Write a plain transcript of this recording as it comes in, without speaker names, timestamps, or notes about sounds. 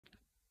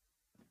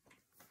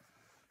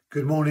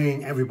Good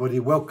morning,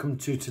 everybody. Welcome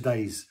to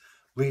today's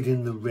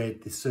Reading the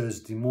Red this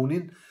Thursday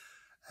morning.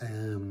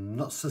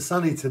 Not so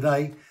sunny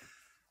today,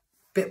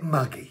 bit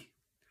muggy.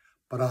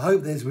 But I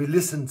hope that as we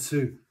listen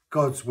to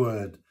God's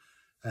word,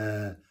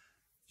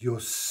 your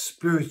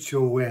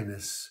spiritual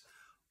awareness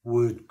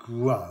would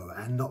grow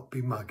and not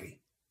be muggy.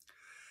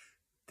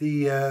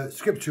 The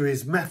scripture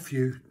is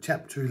Matthew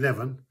chapter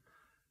 11,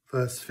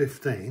 verse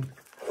 15.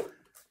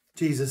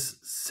 Jesus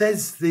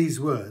says these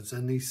words,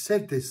 and he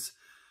said this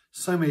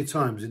so many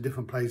times in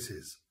different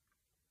places.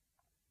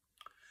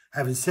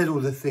 Having said all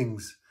the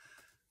things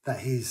that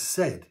he's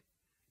said,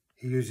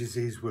 he uses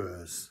these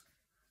words.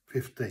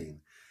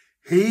 15.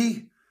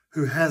 He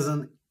who has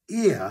an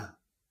ear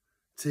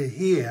to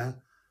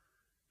hear,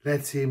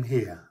 let him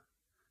hear.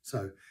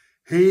 So,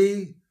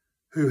 he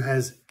who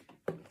has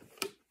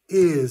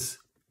ears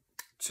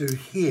to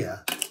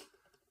hear,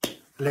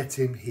 let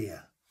him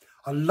hear.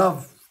 I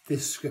love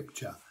this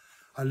scripture.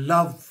 I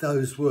love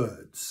those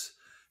words.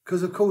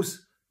 Because, of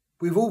course,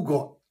 we've all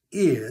got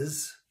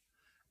ears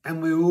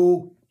and we're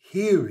all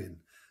hearing.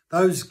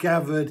 Those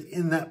gathered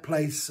in that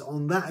place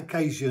on that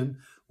occasion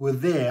were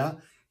there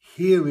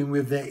hearing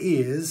with their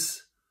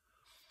ears.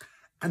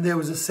 And there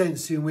was a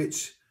sense in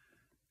which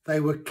they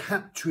were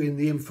capturing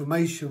the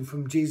information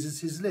from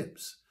Jesus'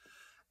 lips.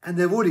 And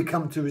they've already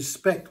come to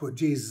respect what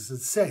Jesus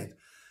had said.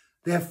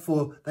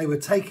 Therefore, they were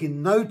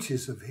taking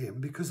notice of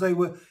him because they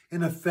were,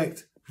 in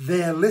effect,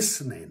 there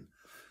listening.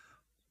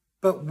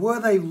 But were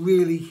they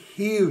really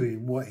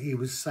hearing what he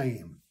was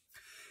saying?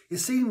 It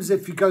seems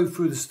if you go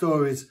through the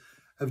stories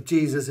of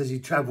Jesus as he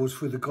travels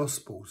through the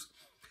Gospels,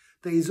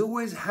 that he's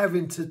always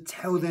having to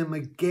tell them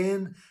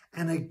again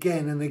and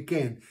again and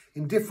again,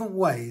 in different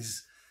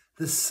ways,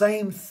 the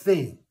same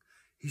thing.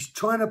 He's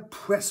trying to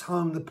press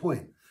home the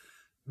point.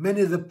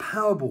 Many of the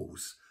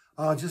parables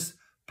are just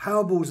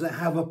parables that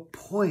have a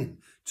point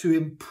to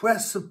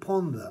impress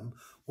upon them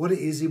what it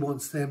is he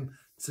wants them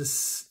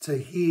to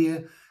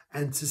hear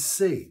and to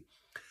see.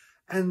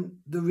 And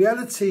the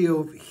reality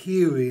of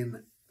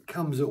hearing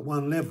comes at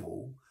one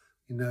level.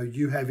 You know,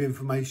 you have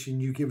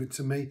information, you give it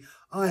to me,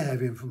 I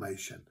have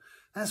information.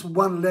 That's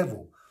one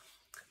level.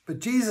 But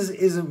Jesus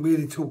isn't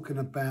really talking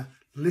about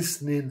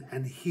listening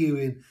and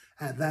hearing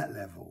at that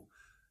level.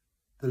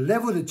 The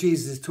level that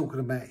Jesus is talking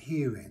about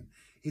hearing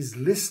is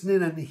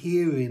listening and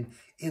hearing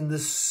in the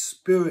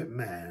spirit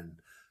man,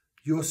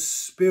 your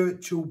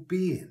spiritual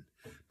being,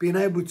 being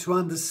able to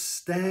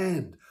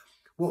understand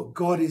what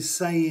God is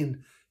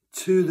saying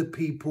to the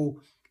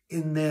people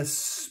in their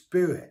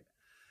spirit.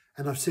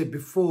 And I've said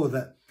before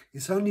that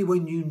it's only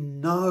when you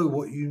know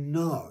what you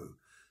know,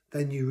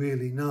 then you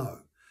really know.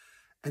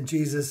 And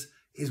Jesus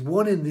is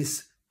wanting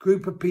this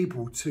group of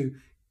people to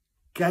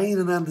gain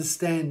an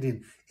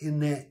understanding in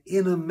their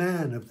inner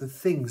man of the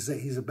things that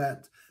he's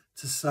about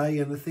to say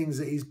and the things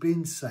that he's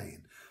been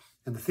saying.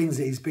 And the things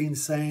that he's been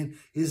saying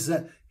is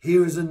that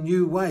here is a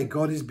new way.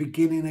 God is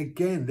beginning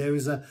again. There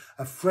is a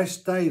fresh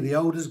day. The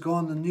old has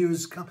gone, the new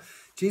has come.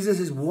 Jesus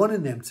is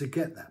wanting them to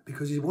get that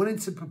because he's wanting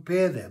to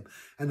prepare them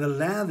and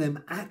allow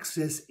them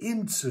access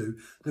into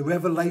the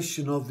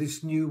revelation of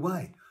this new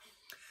way.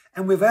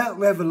 And without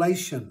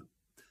revelation,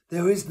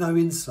 there is no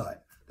insight.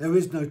 There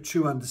is no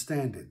true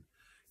understanding.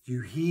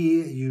 You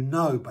hear, you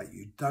know, but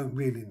you don't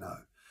really know.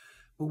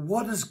 But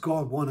what does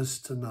God want us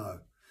to know?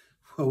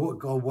 Well, what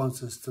God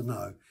wants us to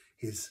know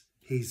is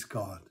he's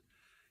God.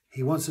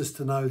 He wants us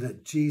to know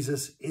that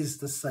Jesus is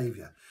the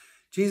Saviour.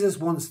 Jesus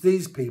wants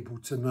these people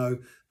to know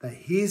that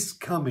his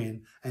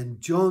coming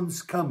and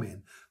John's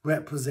coming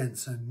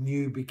represents a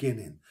new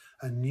beginning,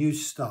 a new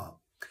start.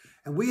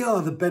 And we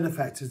are the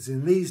benefactors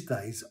in these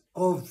days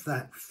of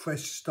that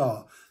fresh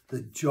start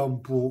that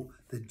John brought,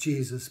 that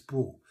Jesus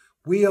brought.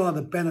 We are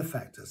the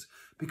benefactors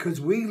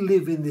because we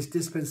live in this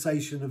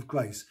dispensation of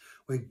grace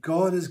where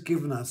God has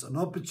given us an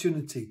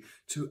opportunity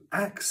to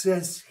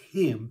access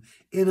him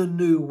in a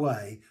new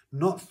way,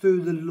 not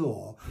through the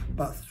law,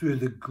 but through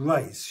the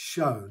grace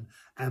shown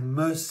and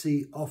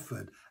mercy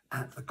offered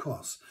at the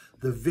cross,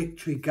 the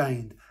victory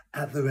gained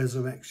at the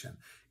resurrection.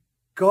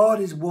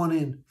 God is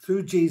wanting,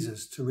 through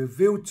Jesus, to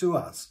reveal to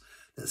us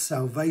that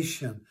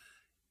salvation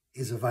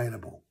is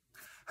available.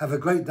 Have a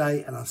great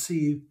day, and I'll see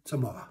you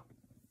tomorrow.